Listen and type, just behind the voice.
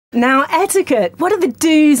Now, etiquette, what are the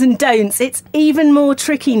do's and don'ts? It's even more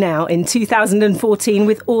tricky now in 2014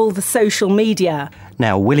 with all the social media.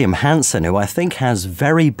 Now, William Hanson, who I think has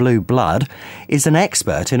very blue blood, is an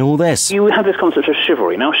expert in all this. You have this concept of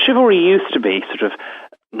chivalry. Now, chivalry used to be sort of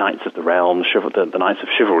knights of the realm, the knights of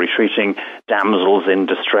chivalry, treating damsels in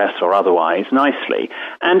distress or otherwise nicely.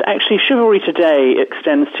 And actually, chivalry today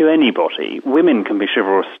extends to anybody. Women can be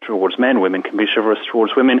chivalrous towards men, women can be chivalrous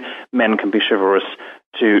towards women, men can be chivalrous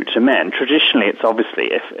to men. Traditionally, it's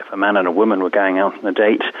obviously, if a man and a woman were going out on a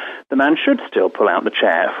date, the man should still pull out the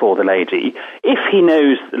chair for the lady. If he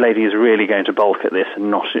knows the lady is really going to balk at this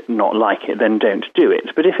and not like it, then don't do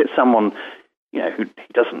it. But if it's someone who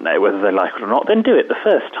he doesn't know whether they like it or not, then do it the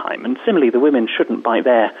first time. And similarly, the women shouldn't bite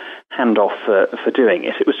their hand off for doing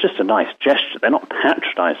it. It was just a nice gesture. They're not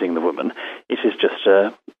patronising the woman. It is just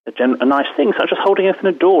a nice thing, such as holding open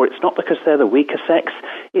a door. It's not because they're the weaker sex.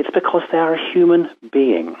 It's because they are a human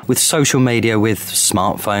being. With social media, with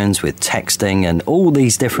smartphones, with texting and all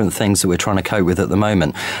these different things that we're trying to cope with at the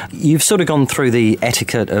moment, you've sort of gone through the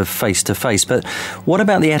etiquette of face-to-face, but what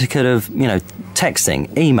about the etiquette of,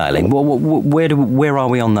 texting, emailing? Where are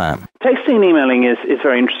we on that? Texting and emailing is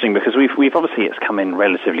very interesting because we've obviously, it's come in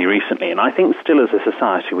relatively recently, and I think still as a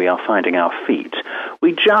society we are finding our feet.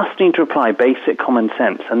 We just need to apply basic common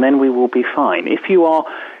sense and then we will be fine. If you are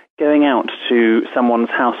going out to someone's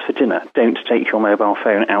house for dinner, don't take your mobile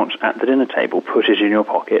phone out at the dinner table. Put it in your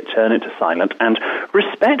pocket, turn it to silent, and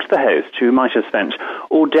respect the host who might have spent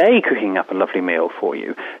all day cooking up a lovely meal for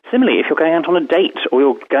you. Similarly, if you're going out on a date or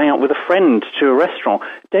you're going out with a friend to a restaurant,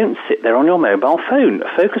 don't sit there on your mobile phone.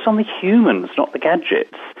 Focus on the humans, not the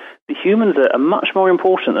gadgets. The humans are much more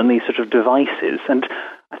important than these sort of devices, and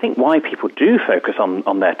I think why people do focus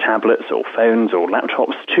on their tablets or phones or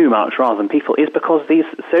laptops too much rather than people is because these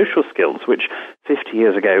social skills, which 50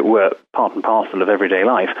 years ago were part and parcel of everyday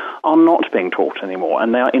life, are not being taught anymore,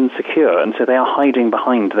 and they are insecure, and so they are hiding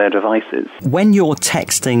behind their devices. When you're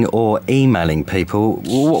texting or emailing people,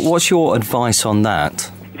 what's your advice on that?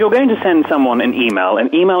 If you're going to send someone an email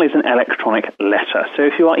is an electronic letter. So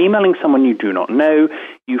if you are emailing someone you do not know,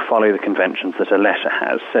 you follow the conventions that a letter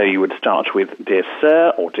has. So you would start with Dear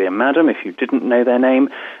Sir or Dear Madam if you didn't know their name,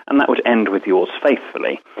 and that would end with Yours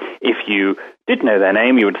faithfully. If you did know their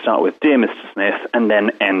name, you would start with Dear Mr. Smith and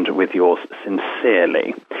then end with Yours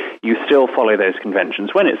sincerely. You still follow those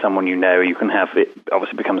conventions. When it's someone you know, you can have, it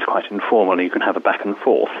obviously becomes quite informal and you can have a back and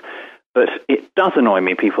forth. But it does annoy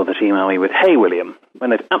me, people that email me with, Hey William, when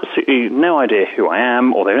they've absolutely no idea who I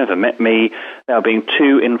am or they've never met me. They are being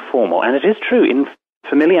too informal. And it is true,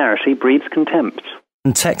 familiarity breeds contempt.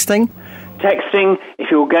 And texting? Texting, if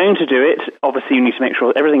you're going to do it, obviously you need to make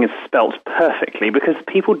sure that everything is spelt perfectly because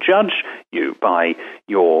people judge you by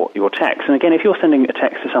your text. And again, if you're sending a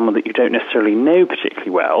text to someone that you don't necessarily know particularly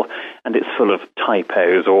well and it's full of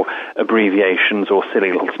typos or abbreviations or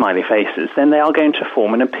silly little smiley faces, then they are going to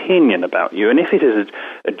form an opinion about you. And if it is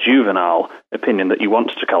a juvenile opinion that you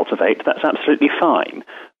want to cultivate, that's absolutely fine.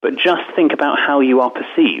 But just think about how you are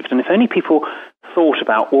perceived. And if only people thought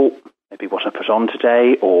about, well, maybe what I put on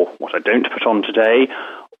today or what I don't put on today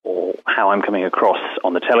or how I'm coming across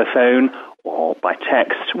on the telephone or by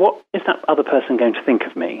text, what is that other person going to think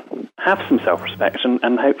of me? Have some self-respect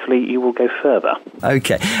and hopefully you will go further.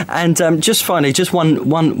 Okay. And just finally, just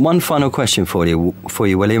one final question for you,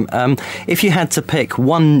 William. If you had to pick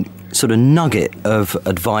one sort of nugget of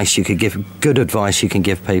advice you could give, good advice you can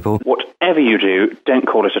give people. Whatever you do, don't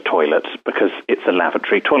call it a toilet because it's a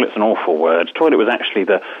lavatory. Toilet's an awful word. Toilet was actually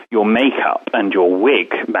your makeup and your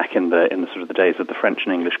wig back in the sort of the days of the French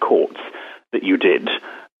and English courts that you did.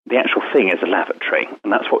 The actual thing is a lavatory,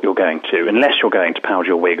 and that's what you're going to, unless you're going to powder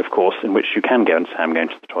your wig, of course, in which you can go and say, I'm going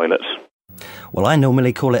to the toilet. Well, I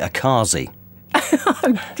normally call it a kazi.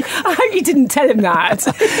 I hope you didn't tell him that.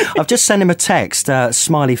 I've just sent him a text,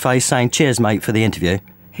 smiley face, saying, cheers, mate, for the interview.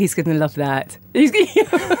 He's going to love that.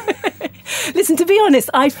 Listen, to be honest,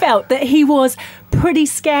 I felt that he was pretty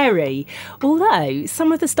scary. Although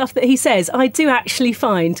some of the stuff that he says, I do actually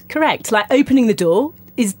find correct. Like opening the door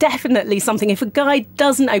is definitely something. If a guy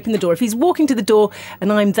doesn't open the door, if he's walking to the door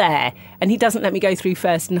and I'm there and he doesn't let me go through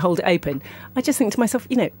first and hold it open, I just think to myself,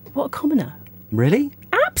 what a commoner. Really?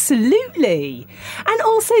 Absolutely. And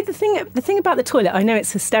also the thing about the toilet, I know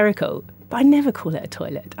it's hysterical, but I never call it a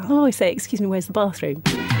toilet. I always say, excuse me, where's the bathroom?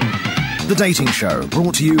 The Dating Show,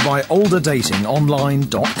 brought to you by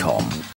olderdatingonline.com.